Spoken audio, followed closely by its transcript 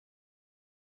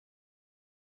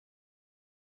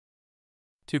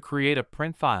To create a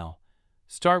print file,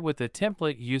 start with the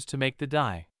template used to make the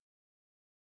die.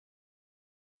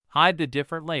 Hide the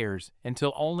different layers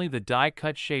until only the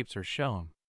die-cut shapes are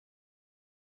shown.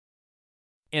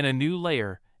 In a new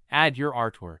layer, add your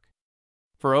artwork.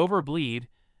 For overbleed,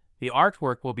 the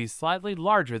artwork will be slightly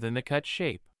larger than the cut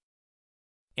shape.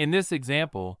 In this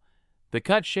example, the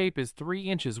cut shape is 3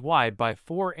 inches wide by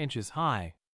 4 inches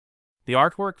high. The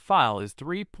artwork file is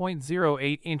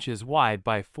 3.08 inches wide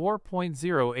by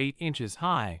 4.08 inches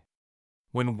high.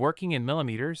 When working in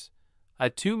millimeters, a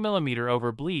 2 mm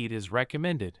overbleed is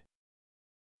recommended.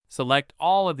 Select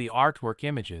all of the artwork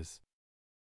images.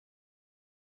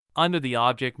 Under the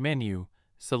Object menu,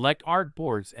 select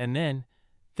Artboards and then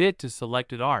Fit to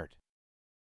selected art.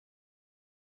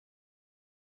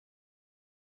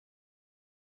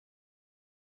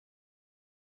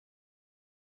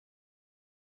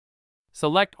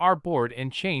 Select Artboard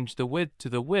and change the width to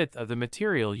the width of the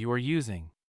material you are using.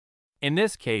 In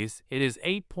this case, it is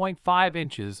 8.5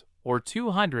 inches or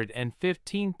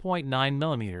 215.9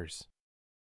 millimeters.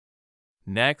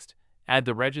 Next, add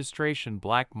the registration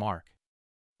black mark.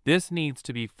 This needs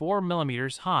to be 4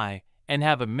 millimeters high and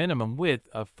have a minimum width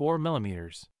of 4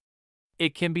 millimeters.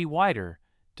 It can be wider,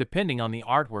 depending on the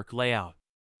artwork layout.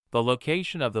 The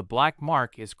location of the black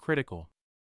mark is critical.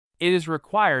 It is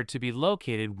required to be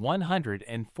located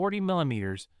 140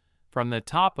 millimeters from the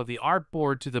top of the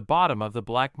artboard to the bottom of the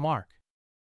black mark.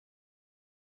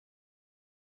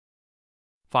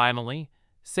 Finally,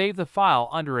 save the file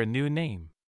under a new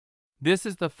name. This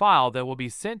is the file that will be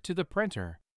sent to the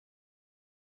printer.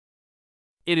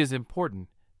 It is important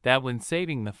that when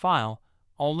saving the file,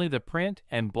 only the print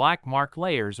and black mark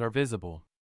layers are visible.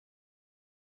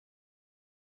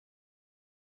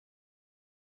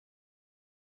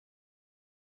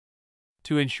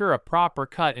 To ensure a proper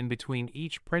cut in between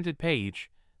each printed page,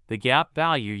 the gap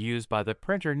value used by the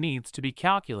printer needs to be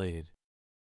calculated.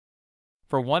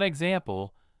 For one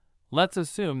example, let's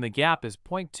assume the gap is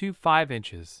 0.25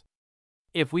 inches.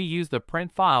 If we use the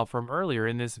print file from earlier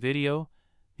in this video,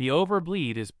 the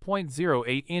overbleed is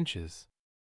 0.08 inches.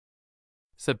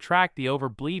 Subtract the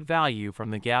overbleed value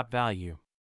from the gap value.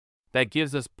 That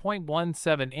gives us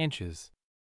 0.17 inches.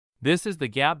 This is the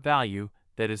gap value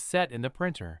that is set in the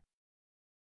printer.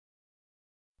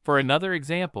 For another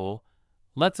example,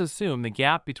 let's assume the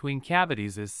gap between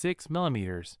cavities is 6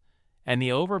 millimeters and the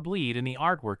overbleed in the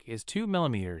artwork is 2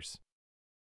 millimeters.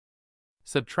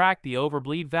 Subtract the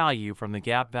overbleed value from the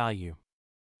gap value.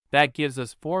 That gives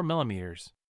us 4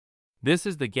 millimeters. This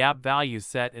is the gap value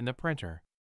set in the printer.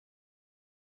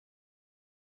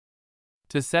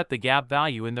 To set the gap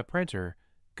value in the printer,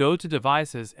 go to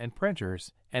Devices and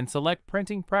Printers and select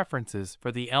Printing Preferences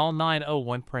for the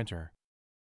L901 printer.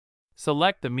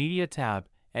 Select the Media tab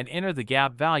and enter the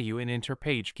gap value in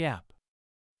Interpage Gap.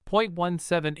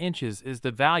 0.17 inches is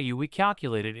the value we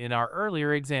calculated in our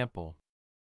earlier example.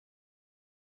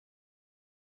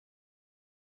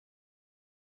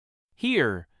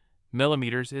 Here,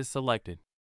 millimeters is selected.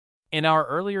 In our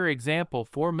earlier example,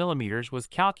 4 millimeters was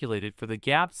calculated for the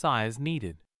gap size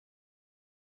needed.